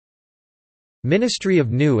Ministry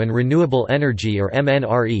of New and Renewable Energy or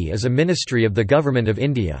MNRE is a ministry of the Government of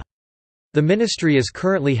India. The ministry is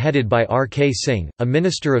currently headed by R.K. Singh, a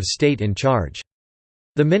Minister of State in charge.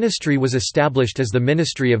 The ministry was established as the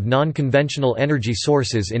Ministry of Non-Conventional Energy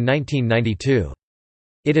Sources in 1992.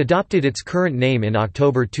 It adopted its current name in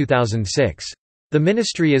October 2006. The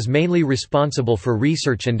ministry is mainly responsible for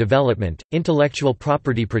research and development, intellectual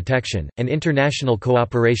property protection, and international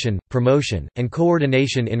cooperation, promotion, and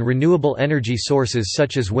coordination in renewable energy sources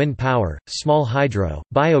such as wind power, small hydro,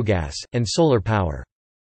 biogas, and solar power.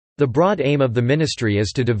 The broad aim of the ministry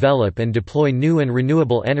is to develop and deploy new and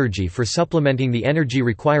renewable energy for supplementing the energy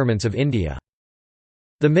requirements of India.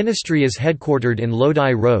 The ministry is headquartered in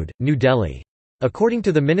Lodi Road, New Delhi. According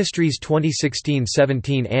to the ministry's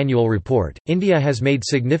 2016-17 annual report, India has made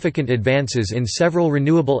significant advances in several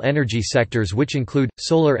renewable energy sectors which include,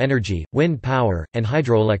 solar energy, wind power, and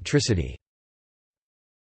hydroelectricity.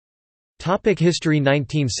 History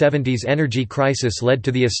 1970s energy crisis led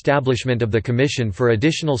to the establishment of the Commission for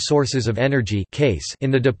Additional Sources of Energy in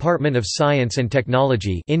the Department of Science and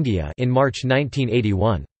Technology India in March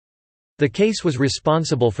 1981. The case was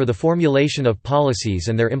responsible for the formulation of policies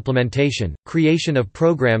and their implementation, creation of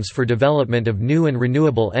programs for development of new and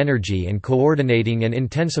renewable energy and coordinating and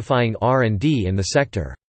intensifying R&D in the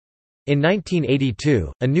sector. In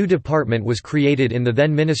 1982, a new department was created in the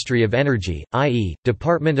then Ministry of Energy, i.e.,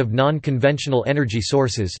 Department of Non-Conventional Energy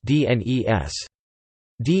Sources DNES.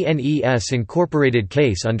 DNES incorporated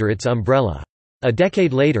CASE under its umbrella. A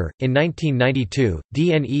decade later, in 1992,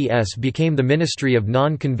 DNES became the Ministry of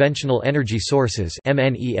Non-Conventional Energy Sources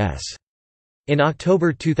 (MNES). In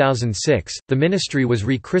October 2006, the ministry was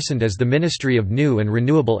rechristened as the Ministry of New and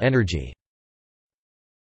Renewable Energy.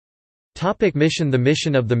 Mission. The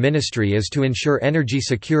mission of the ministry is to ensure energy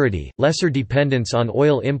security, lesser dependence on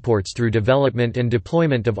oil imports through development and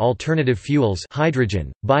deployment of alternative fuels,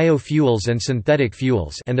 hydrogen, biofuels and synthetic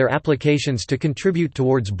fuels, and their applications to contribute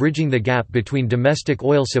towards bridging the gap between domestic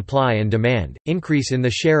oil supply and demand, increase in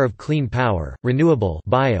the share of clean power, renewable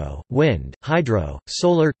bio, wind, hydro,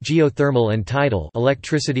 solar, geothermal and tidal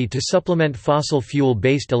electricity to supplement fossil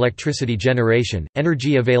fuel-based electricity generation,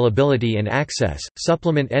 energy availability and access,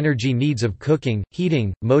 supplement energy needs of cooking,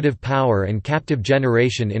 heating, motive power and captive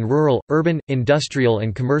generation in rural, urban, industrial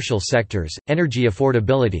and commercial sectors, energy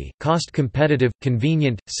affordability, cost-competitive,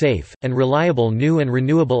 convenient, safe, and reliable new and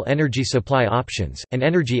renewable energy supply options, and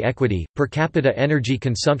energy equity, per capita energy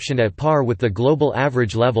consumption at par with the global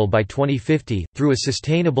average level by 2050, through a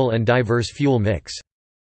sustainable and diverse fuel mix.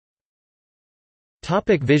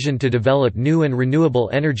 Vision to develop new and renewable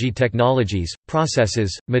energy technologies,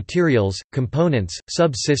 processes, materials, components,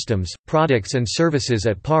 subsystems, products and services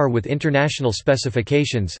at par with international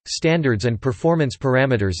specifications, standards and performance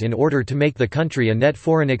parameters in order to make the country a net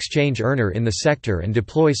foreign exchange earner in the sector and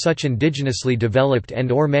deploy such indigenously developed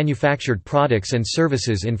and/or manufactured products and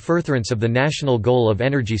services in furtherance of the national goal of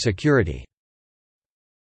energy security.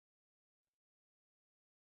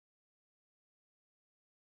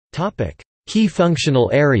 Key functional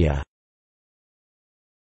area.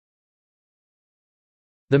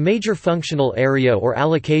 The major functional area or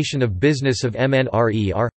allocation of business of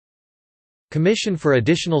MNRE are: Commission for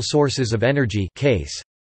Additional Sources of Energy (CASE),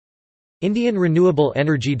 Indian Renewable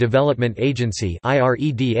Energy Development Agency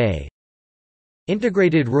 (IREDA),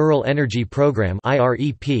 Integrated Rural Energy Programme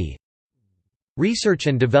 (IREP), Research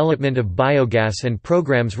and Development of Biogas and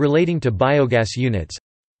programs relating to biogas units,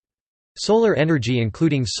 Solar energy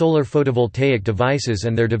including solar photovoltaic devices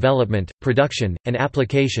and their development, production, and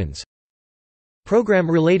applications.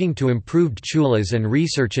 Program relating to improved chulas and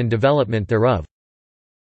research and development thereof.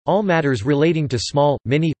 All matters relating to small,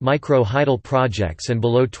 mini, micro hydel projects and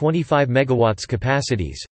below 25 MW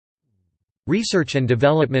capacities. Research and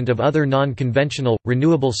development of other non-conventional,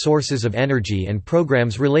 renewable sources of energy and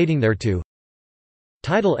programs relating thereto.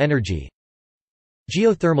 Tidal energy.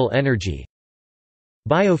 Geothermal energy.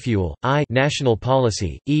 Biofuel, national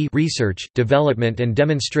policy, research, development and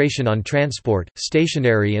demonstration on transport,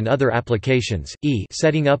 stationary and other applications,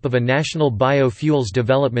 setting up of a national biofuels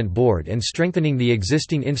development board and strengthening the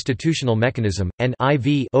existing institutional mechanism, and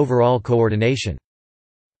overall coordination.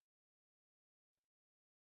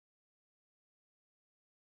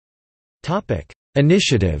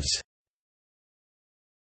 Initiatives.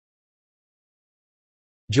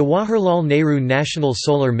 Jawaharlal Nehru National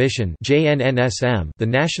Solar Mission (JNNSM). The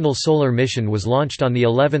National Solar Mission was launched on the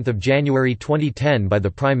 11th of January 2010 by the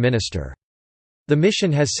Prime Minister. The mission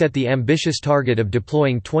has set the ambitious target of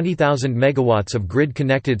deploying 20,000 megawatts of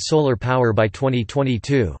grid-connected solar power by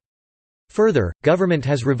 2022. Further, government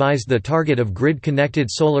has revised the target of grid-connected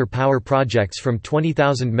solar power projects from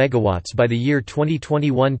 20,000 megawatts by the year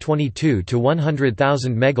 2021-22 to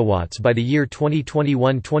 100,000 megawatts by the year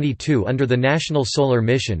 2021-22 under the National Solar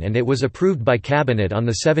Mission, and it was approved by Cabinet on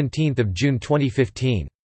 17 June 2015.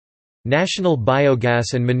 National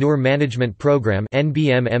Biogas and Manure Management Program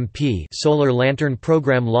 (NBMMP), Solar Lantern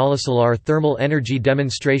Program, Lalasolar Thermal Energy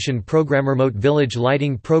Demonstration Program, Remote Village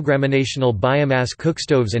Lighting Program, National Biomass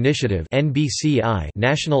Cookstoves Initiative (NBCI),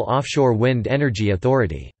 National Offshore Wind Energy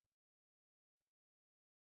Authority.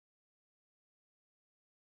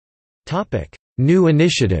 Topic: New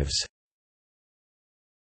initiatives.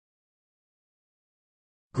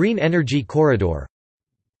 Green Energy Corridor,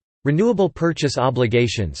 Renewable Purchase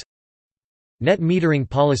Obligations, Net metering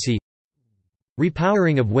policy,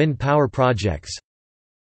 repowering of wind power projects,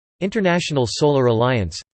 International Solar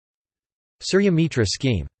Alliance, Surya Mitra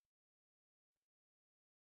scheme.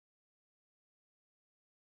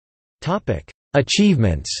 Topic: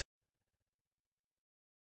 Achievements.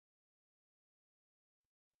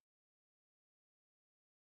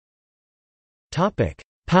 Topic: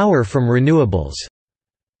 Power from renewables.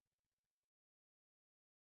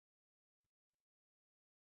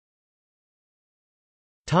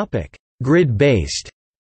 Grid-based.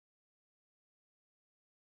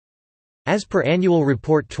 As per Annual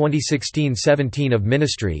Report 2016-17 of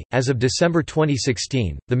Ministry, as of December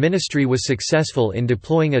 2016, the Ministry was successful in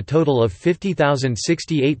deploying a total of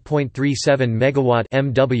 50,068.37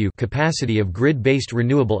 MW capacity of grid-based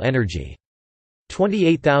renewable energy.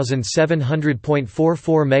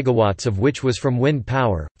 28,700.44 megawatts of which was from wind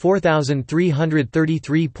power,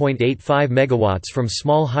 4,333.85 megawatts from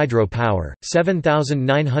small hydro power,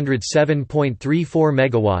 7,907.34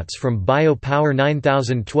 megawatts from bio power,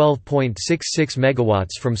 9,012.66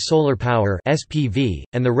 megawatts from solar power (SPV),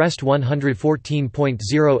 and the rest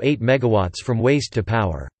 114.08 megawatts from waste to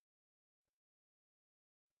power.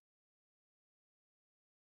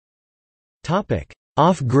 Topic: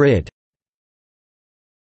 Off-grid.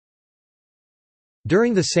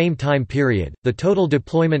 During the same time period, the total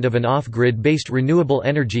deployment of an off-grid-based renewable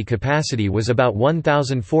energy capacity was about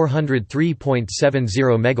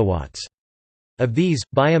 1,403.70 megawatts. Of these,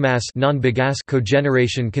 biomass non-bagasse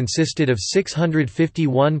cogeneration consisted of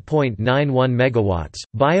 651.91 megawatts,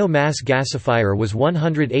 biomass gasifier was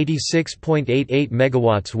 186.88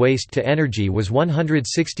 megawatts, waste to energy was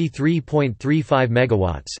 163.35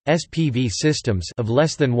 megawatts, SPV systems of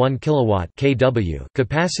less than 1 kilowatt (kW)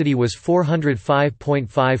 capacity was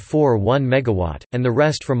 405.541 megawatt, and the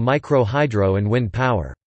rest from micro hydro and wind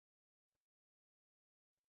power.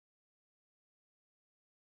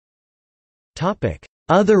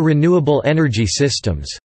 Other renewable energy systems.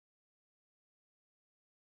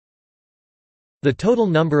 The total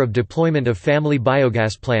number of deployment of family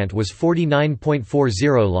biogas plant was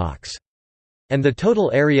 49.40 lots. And the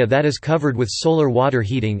total area that is covered with solar water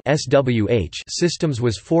heating (SWH) systems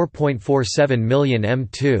was 4.47 million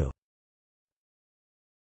m2.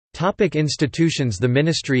 Institutions. The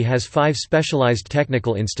Ministry has 5 specialized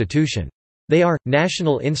technical institutions. They are,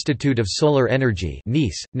 National Institute of Solar Energy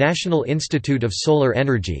 (NICE), National Institute of Solar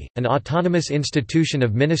Energy, an autonomous institution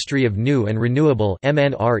of Ministry of New and Renewable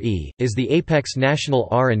 (MNRE), is the apex national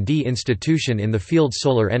R&D institution in the field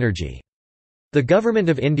solar energy. The Government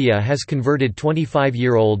of India has converted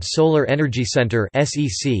 25-year-old Solar Energy Centre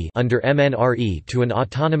 (SEC) under MNRE to an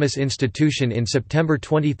autonomous institution in September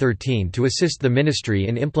 2013 to assist the Ministry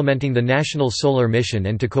in implementing the National Solar Mission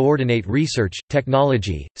and to coordinate research,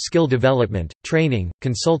 technology, skill development, training,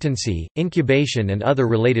 consultancy, incubation and other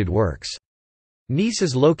related works. NICE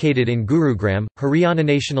is located in Gurugram, Haryana.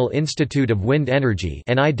 National Institute of Wind Energy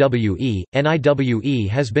 (NIWE). NIWE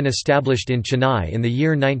has been established in Chennai in the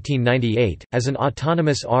year 1998, as an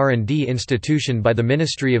autonomous R&D institution by the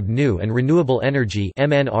Ministry of New and Renewable Energy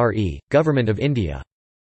 (MNRE), Government of India.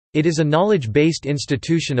 It is a knowledge-based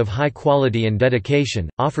institution of high quality and dedication,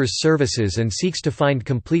 offers services and seeks to find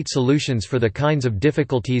complete solutions for the kinds of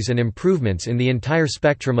difficulties and improvements in the entire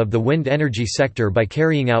spectrum of the wind energy sector by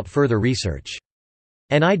carrying out further research.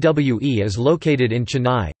 NIWE is located in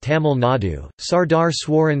Chennai, Tamil Nadu. Sardar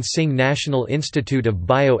Swaran Singh National Institute of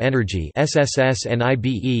Bioenergy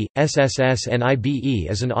 (SSSNIBE). SSSNIBE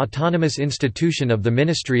is an autonomous institution of the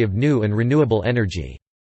Ministry of New and Renewable Energy.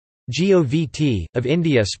 GOVT, of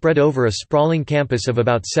India, spread over a sprawling campus of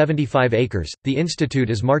about 75 acres. The institute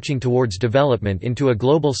is marching towards development into a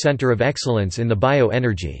global centre of excellence in the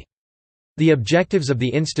bioenergy. The objectives of the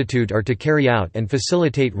institute are to carry out and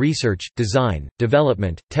facilitate research, design,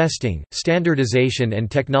 development, testing, standardization and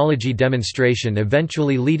technology demonstration,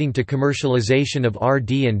 eventually leading to commercialization of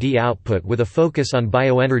RD&D output with a focus on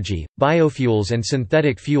bioenergy, biofuels and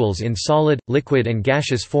synthetic fuels in solid, liquid and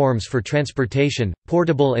gaseous forms for transportation,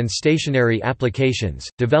 portable and stationary applications,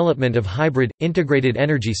 development of hybrid, integrated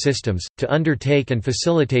energy systems, to undertake and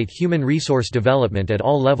facilitate human resource development at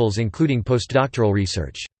all levels including postdoctoral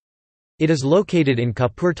research. It is located in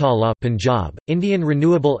Kapurthala, Punjab. Indian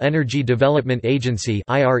Renewable Energy Development Agency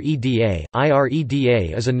 (IREDA).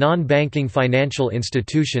 IREDA is a non-banking financial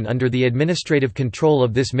institution under the administrative control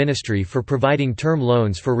of this ministry for providing term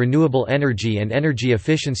loans for renewable energy and energy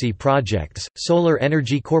efficiency projects. Solar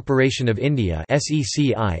Energy Corporation of India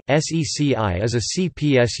 (SECI). SECI is a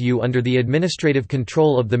CPSU under the administrative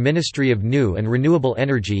control of the Ministry of New and Renewable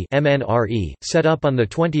Energy (MNRE), set up on the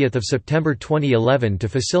 20th of September 2011 to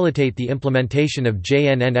facilitate the implementation of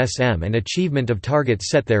JNNSM and achievement of targets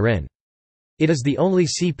set therein. It is the only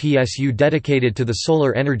CPSU dedicated to the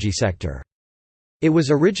solar energy sector. It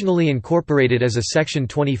was originally incorporated as a Section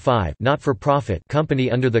 25 not-for-profit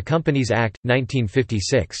company under the Companies Act,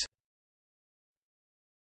 1956.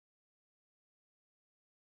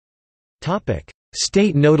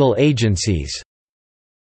 State nodal agencies.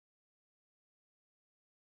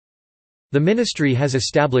 The ministry has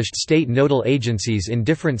established state nodal agencies in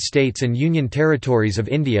different states and union territories of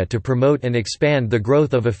India to promote and expand the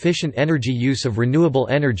growth of efficient energy use of renewable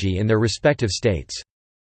energy in their respective states.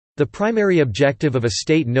 The primary objective of a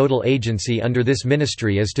state nodal agency under this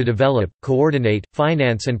ministry is to develop, coordinate,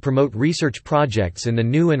 finance and promote research projects in the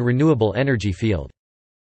new and renewable energy field.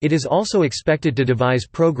 It is also expected to devise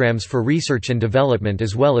programs for research and development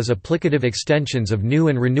as well as applicative extensions of new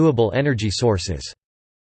and renewable energy sources.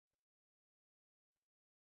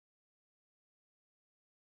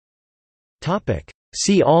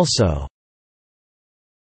 See also: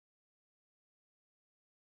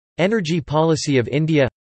 Energy policy of India,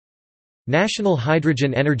 National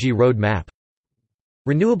Hydrogen Energy Road Map,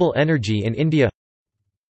 Renewable energy in India,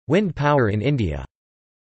 Wind power in India.